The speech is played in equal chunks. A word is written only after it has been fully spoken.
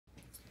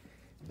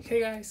Hey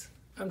guys,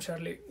 I'm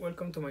Charlie,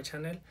 welcome to my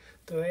channel.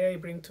 Today I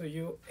bring to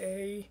you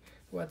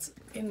what's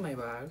in my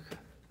bag.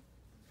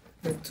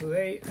 But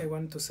today I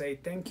want to say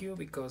thank you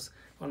because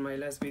on my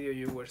last video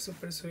you were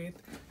super sweet.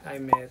 I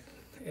met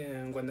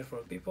wonderful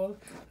people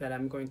that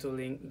I'm going to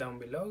link down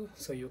below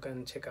so you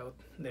can check out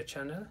their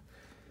channel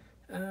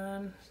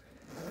and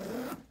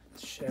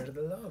share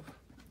the love.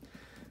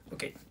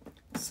 Okay,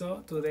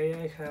 so today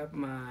I have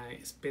my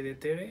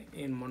speedy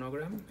in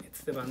monogram.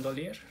 It's the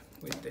bandoliere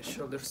with the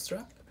shoulder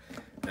strap.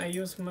 I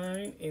use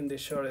mine in the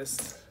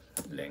shortest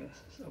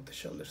length of the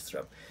shoulder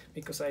strap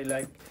because I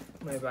like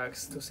my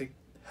bags to sit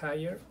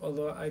higher,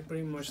 although I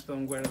pretty much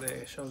don't wear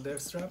the shoulder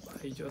strap.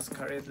 I just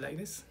carry it like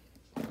this.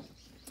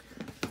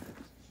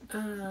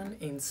 And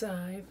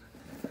inside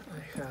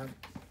I have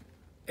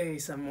a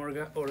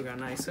SAMORGA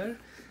organizer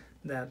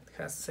that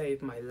has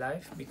saved my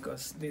life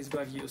because this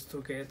bag used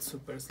to get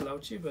super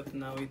slouchy, but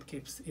now it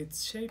keeps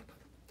its shape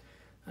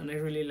and I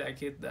really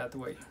like it that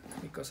way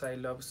because I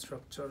love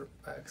structured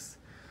bags.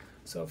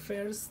 So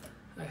first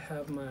I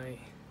have my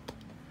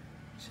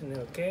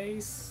Chanel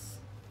case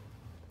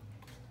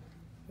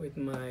with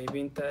my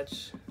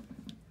vintage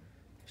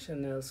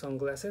Chanel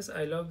sunglasses.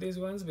 I love these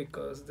ones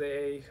because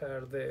they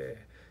have the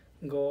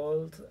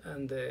gold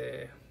and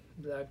the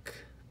black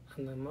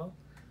enamel.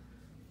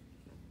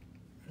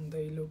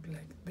 They look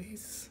like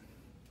this.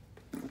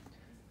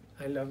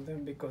 I love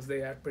them because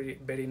they are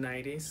very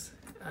 90s.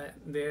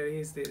 There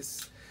is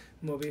this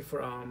movie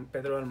from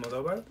Pedro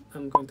Almodovar.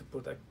 I'm going to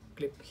put a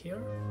clip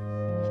here.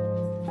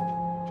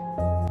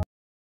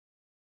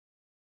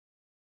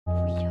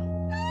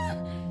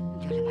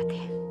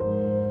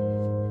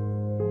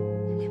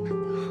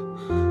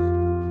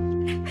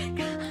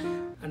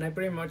 And I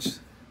pretty much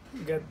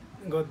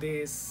got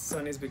these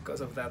sunnies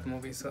because of that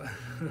movie. So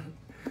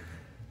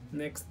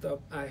next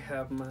up I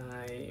have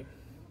my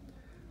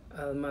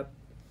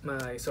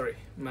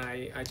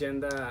my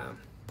agenda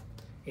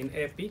in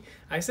Epi.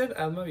 I said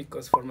Alma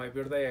because for my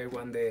birthday I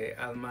won the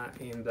Alma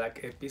in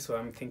black Epi, so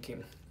I'm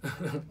thinking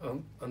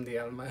on the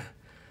Alma.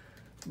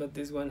 But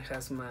this one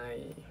has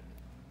my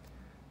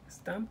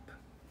stamp.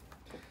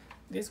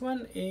 This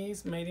one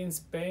is made in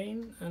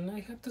Spain, and I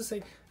have to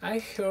say I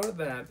heard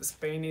that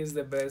Spain is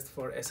the best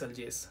for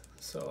SLGs,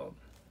 so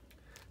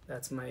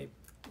that's my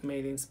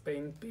made in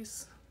Spain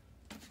piece.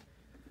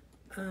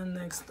 And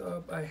next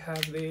up I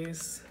have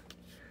this.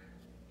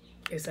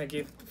 It's a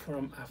gift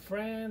from a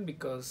friend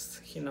because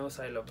he knows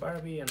I love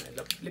Barbie and I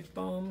love lip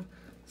balm,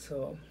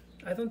 so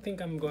I don't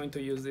think I'm going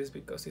to use this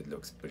because it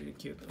looks pretty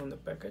cute on the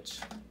package.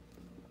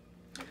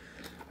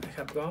 I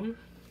have gum.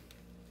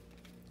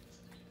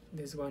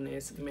 This one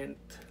is mint.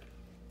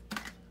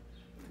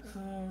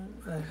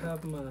 I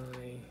have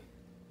my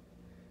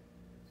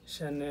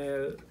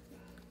Chanel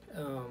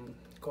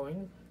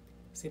coin,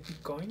 zippy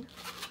coin,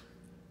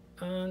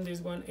 and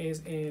this one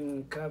is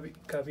in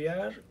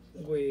caviar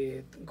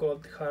with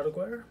gold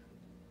hardware.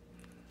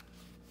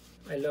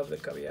 I love the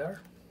caviar.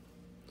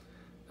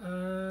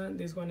 And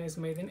this one is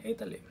made in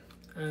Italy,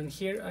 and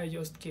here I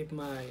just keep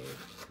my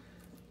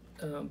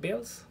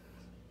bills.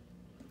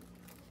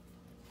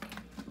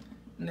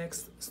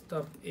 Next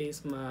stop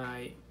is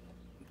my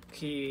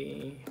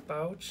key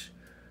pouch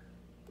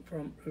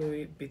from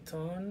Louis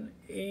Vuitton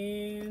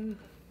in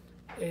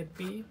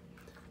EP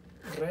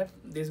red.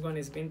 This one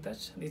is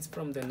vintage. It's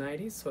from the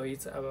 90s, so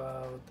it's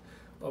about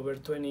over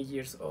 20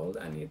 years old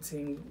and it's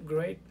in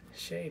great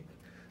shape.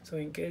 So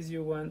in case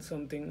you want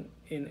something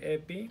in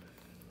EP,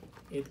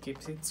 it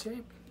keeps its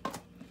shape.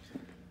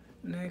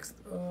 Next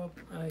up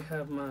I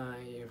have my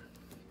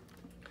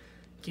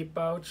key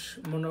pouch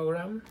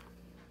monogram,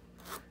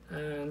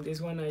 and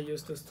this one I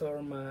used to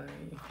store my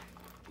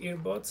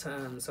earbuds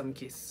and some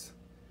keys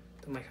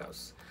to my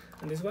house.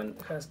 And this one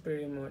has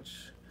pretty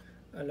much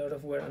a lot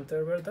of wear and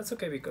tear, but that's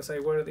okay because I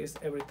wear this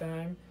every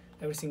time,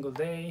 every single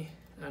day,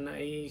 and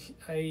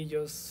I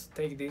just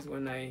take this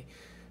when I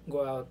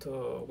go out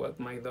to walk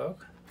my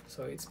dog,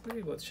 so it's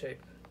pretty good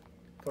shape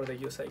for the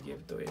use I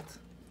give to it.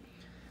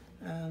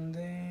 And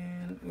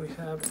then we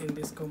have in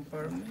this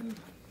compartment,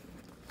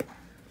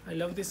 I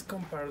love this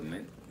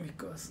compartment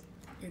because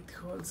it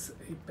holds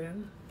a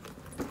pen,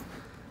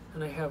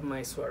 and I have my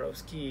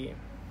Swarovski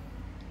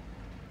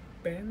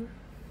pen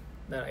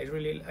that I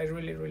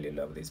really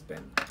love this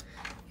pen.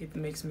 It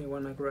makes me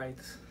wanna write.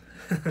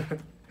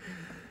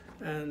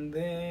 And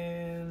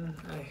then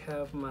I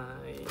have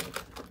my,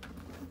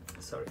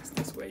 sorry, it's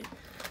this way.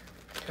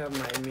 I have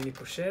my mini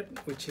pochette,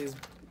 which is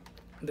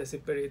the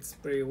zipper. It's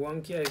pretty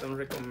wonky. I don't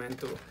recommend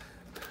to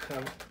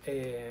have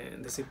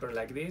the zipper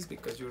like this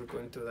because you're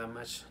going to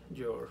damage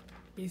your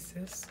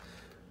pieces.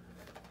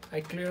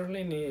 I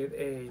clearly need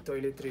a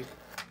toiletry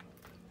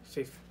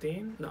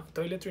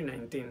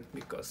 19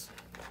 because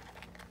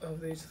of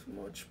these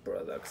much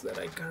products that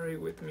I carry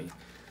with me.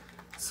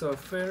 So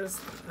first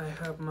I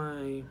have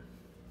my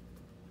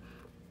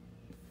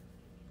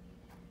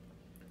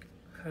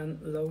hand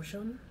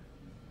lotion.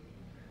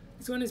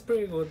 This one is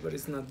pretty good, but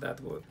it's not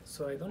that good,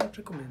 so I don't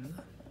recommend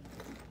that.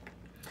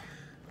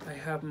 I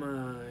have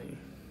my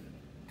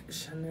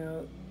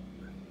Chanel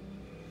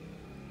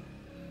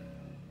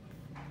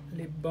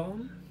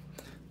balm.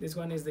 This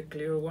one is the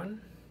clear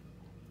one.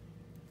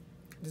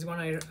 This one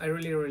I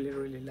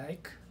really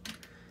like.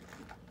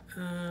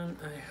 And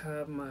I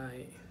have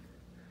my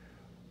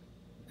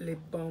lip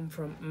balm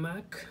from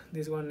MAC.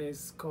 This one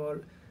is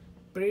called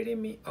Pretty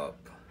Me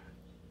Up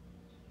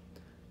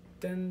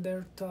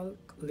Tender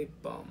Talk Lip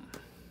Balm,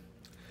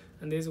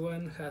 and this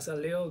one has a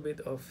little bit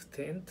of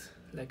tint,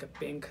 like a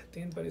pink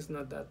tint, but it's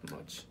not that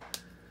much.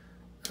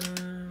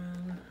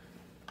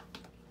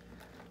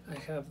 I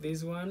have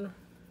this one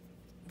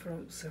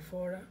from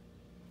Sephora,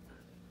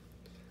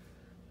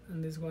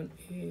 and this one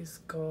is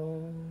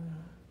called,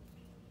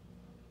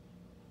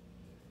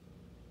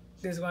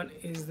 this one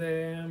is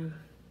the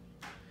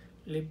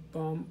lip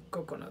balm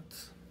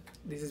coconut.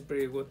 This is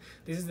pretty good.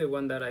 This is the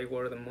one that I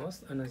wore the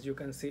most, and as you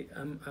can see,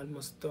 I'm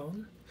almost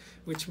done,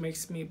 which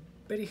makes me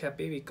very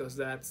happy because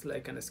that's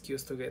like an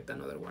excuse to get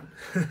another one.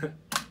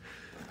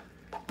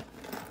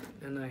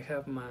 And I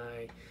have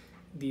my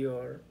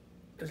Dior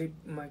lip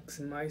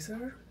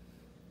maximizer.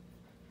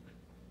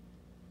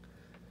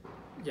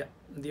 Yeah,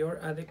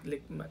 Dior Addict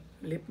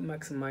lip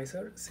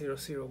maximizer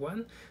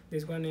 001.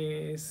 This one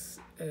is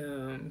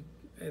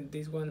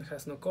this one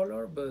has no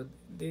color, but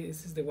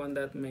this is the one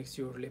that makes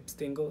your lips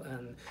tingle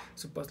and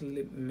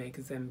supposedly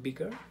makes them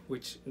bigger,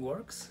 which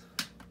works.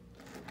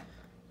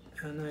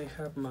 And I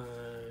have my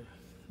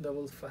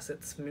double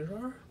facets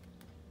mirror,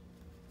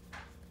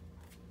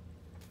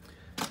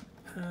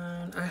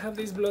 and I have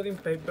these blotting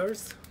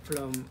papers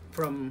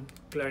from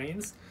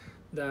CLARINS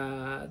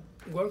that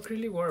work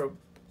really well,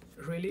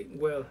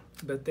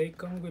 but they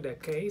come with a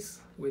case,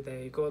 with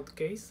a gold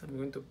case. I'm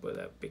going to put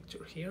a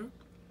picture here.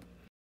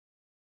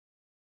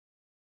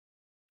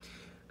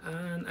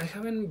 And I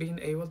haven't been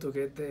able to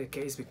get the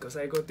case because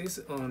I got this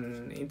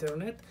on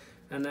internet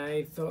and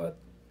I thought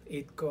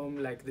it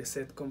come like the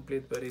set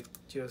complete, but it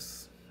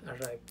just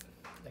arrived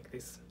like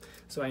this,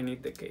 so I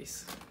need the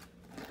case.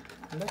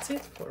 And that's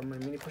it for my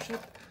mini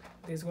pochette.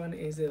 This one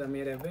is the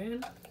Damier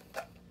Ebene,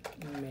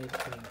 made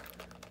in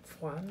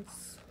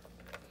France.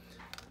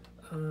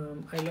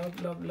 I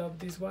love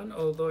this one,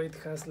 although it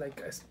has like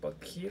a spot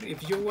here.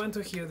 If you want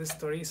to hear the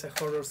story, it's a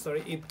horror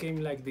story. It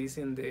came like this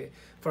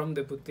from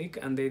the boutique,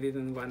 and they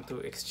didn't want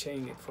to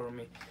exchange it for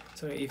me.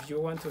 So if you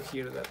want to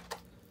hear that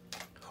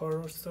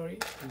horror story,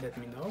 let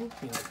me know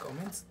in the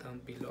comments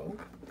down below.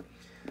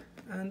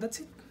 And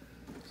that's it.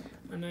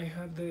 And I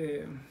have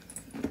I'm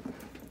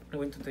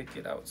going to take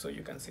it out so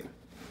you can see.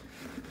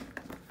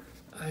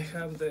 I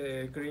have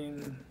the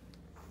green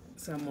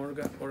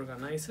SAMORGA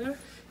organizer.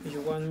 If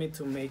you want me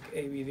to make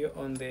a video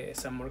on the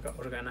SAMORGA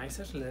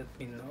organizers, let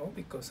me know,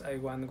 because I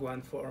want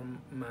one for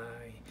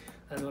my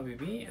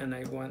LABELLO, and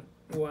I want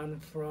one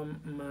from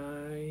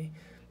my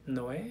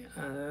Noe,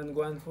 and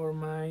one for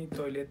my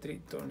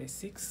Toiletry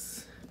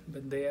 26,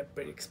 but they are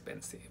pretty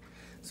expensive,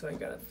 so I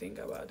gotta think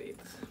about it.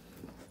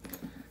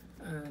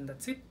 And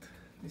that's it.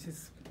 This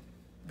is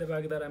the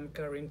bag that I'm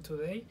carrying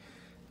today,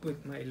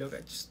 with my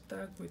luggage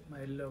tag, with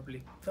my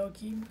lovely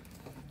doggy.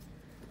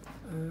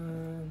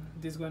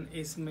 This one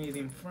is made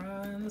in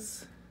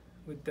France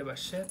with the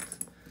pochette.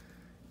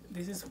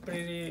 This is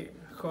pretty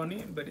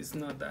honey, but it's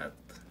not that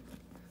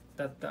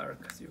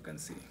dark, as you can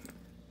see.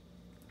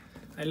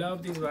 I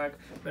love this bag,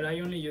 but I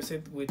only use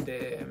it with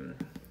the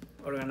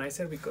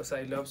organizer because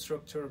I love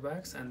structured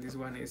bags, and this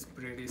one is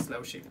pretty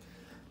slouchy.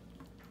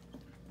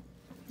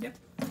 Yep,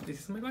 this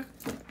is my bag.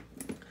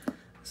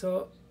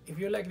 So if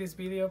you like this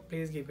video,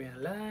 please give me a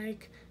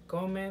like,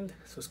 comment,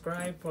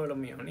 subscribe, follow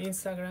me on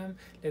Instagram,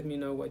 let me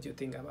know what you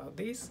think about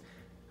this,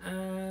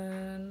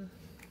 and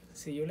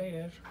see you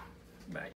later. Bye.